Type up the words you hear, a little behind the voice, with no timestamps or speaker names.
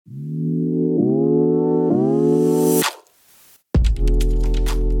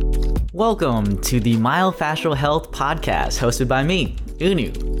Welcome to the Myofascial Health Podcast, hosted by me,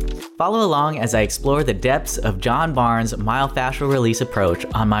 Unu. Follow along as I explore the depths of John Barnes' myofascial release approach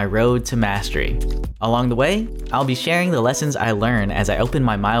on my road to mastery. Along the way, I'll be sharing the lessons I learn as I open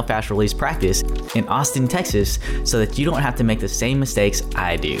my myofascial release practice in Austin, Texas, so that you don't have to make the same mistakes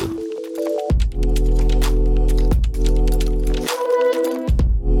I do.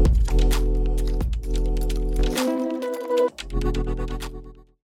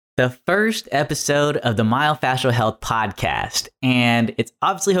 The first episode of the Myofascial Health Podcast, and it's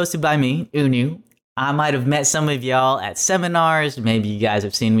obviously hosted by me, Unu. I might have met some of y'all at seminars, maybe you guys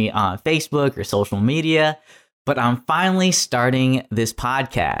have seen me on Facebook or social media, but I'm finally starting this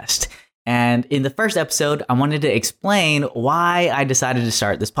podcast. And in the first episode, I wanted to explain why I decided to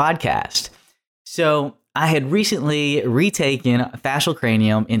start this podcast. So I had recently retaken fascial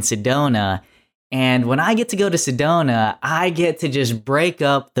cranium in Sedona. And when I get to go to Sedona, I get to just break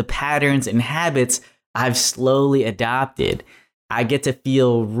up the patterns and habits I've slowly adopted. I get to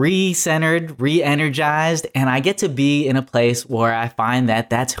feel re-centered, re-energized, and I get to be in a place where I find that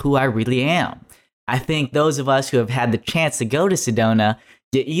that's who I really am. I think those of us who have had the chance to go to Sedona,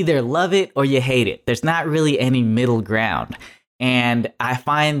 you either love it or you hate it. There's not really any middle ground. And I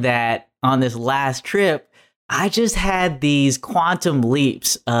find that on this last trip, I just had these quantum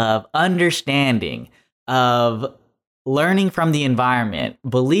leaps of understanding, of learning from the environment,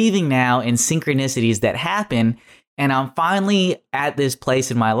 believing now in synchronicities that happen, and I'm finally at this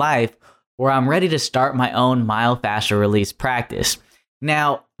place in my life where I'm ready to start my own myofascial release practice.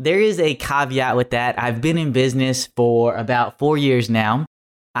 Now, there is a caveat with that. I've been in business for about 4 years now.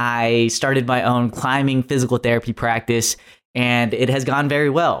 I started my own climbing physical therapy practice, and it has gone very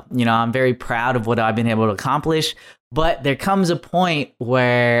well. You know, I'm very proud of what I've been able to accomplish. But there comes a point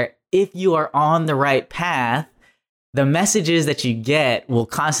where if you are on the right path, the messages that you get will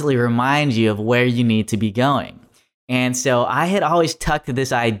constantly remind you of where you need to be going. And so I had always tucked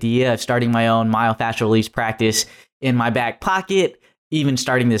this idea of starting my own myofascial release practice in my back pocket, even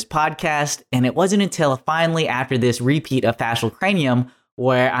starting this podcast. And it wasn't until finally after this repeat of fascial cranium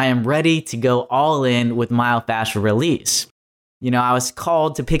where I am ready to go all in with myofascial release. You know, I was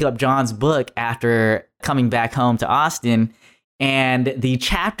called to pick up John's book after coming back home to Austin, and the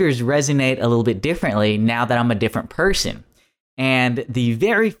chapters resonate a little bit differently now that I'm a different person. And the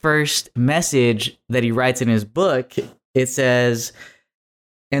very first message that he writes in his book, it says,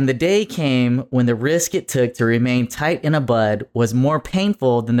 "And the day came when the risk it took to remain tight in a bud was more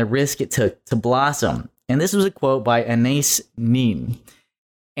painful than the risk it took to blossom." And this was a quote by Anais Nin.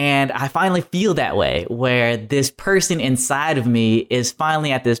 And I finally feel that way, where this person inside of me is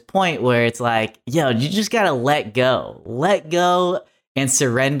finally at this point where it's like, yo, you just got to let go and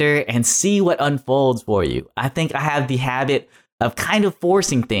surrender and see what unfolds for you. I think I have the habit of kind of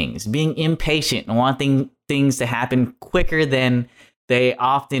forcing things, being impatient and wanting things to happen quicker than they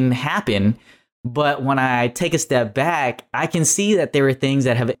often happen. But when I take a step back, I can see that there are things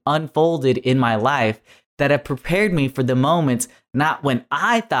that have unfolded in my life that have prepared me for the moments, not when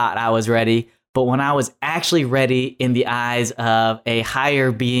I thought I was ready, but when I was actually ready in the eyes of a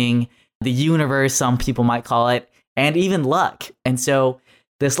higher being, the universe, some people might call it, and even luck. And so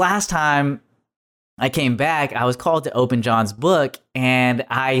this last time I came back, I was called to open John's book, and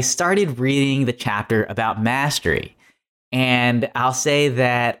I started reading the chapter about mastery. And I'll say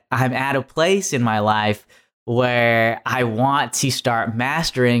that I'm at a place in my life where I want to start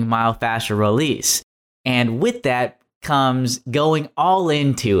mastering myofascial release. And with that comes going all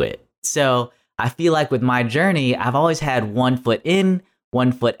into it. So I feel like with my journey, I've always had 1 foot in,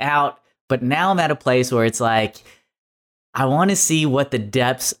 1 foot out. But now I'm at a place where it's like, I want to see what the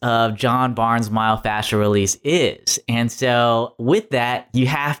depths of John Barnes' myofascial release is. And so with that, you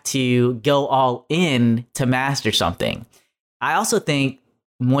have to go all in to master something. I also think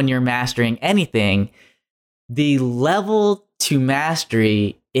when you're mastering anything, the level to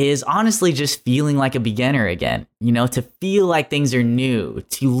mastery is honestly just feeling like a beginner again, you know, to feel like things are new,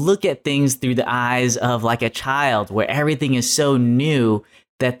 to look at things through the eyes of like a child where everything is so new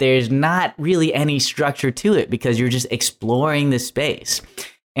that there's not really any structure to it because you're just exploring the space.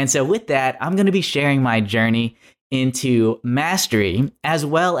 And so with that, I'm going to be sharing my journey into mastery as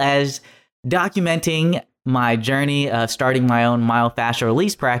well as documenting my journey of starting my own myofascial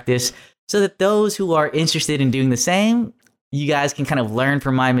release practice so that those who are interested in doing the same, you guys can kind of learn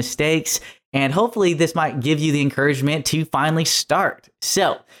from my mistakes, and hopefully this might give you the encouragement to finally start.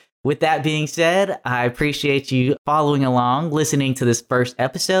 So with that being said, I appreciate you following along, listening to this first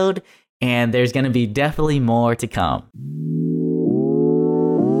episode, and there's going to be definitely more to come.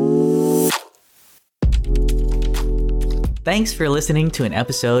 Thanks for listening to an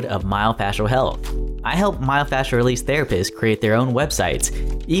episode of Myofascial Health. I help myofascial release therapists create their own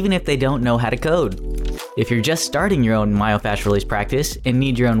websites, even if they don't know how to code. If you're just starting your own myofascial release practice and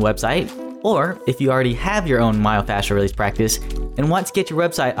need your own website, or if you already have your own myofascial release practice and want to get your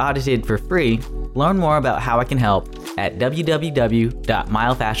website audited for free, learn more about how I can help at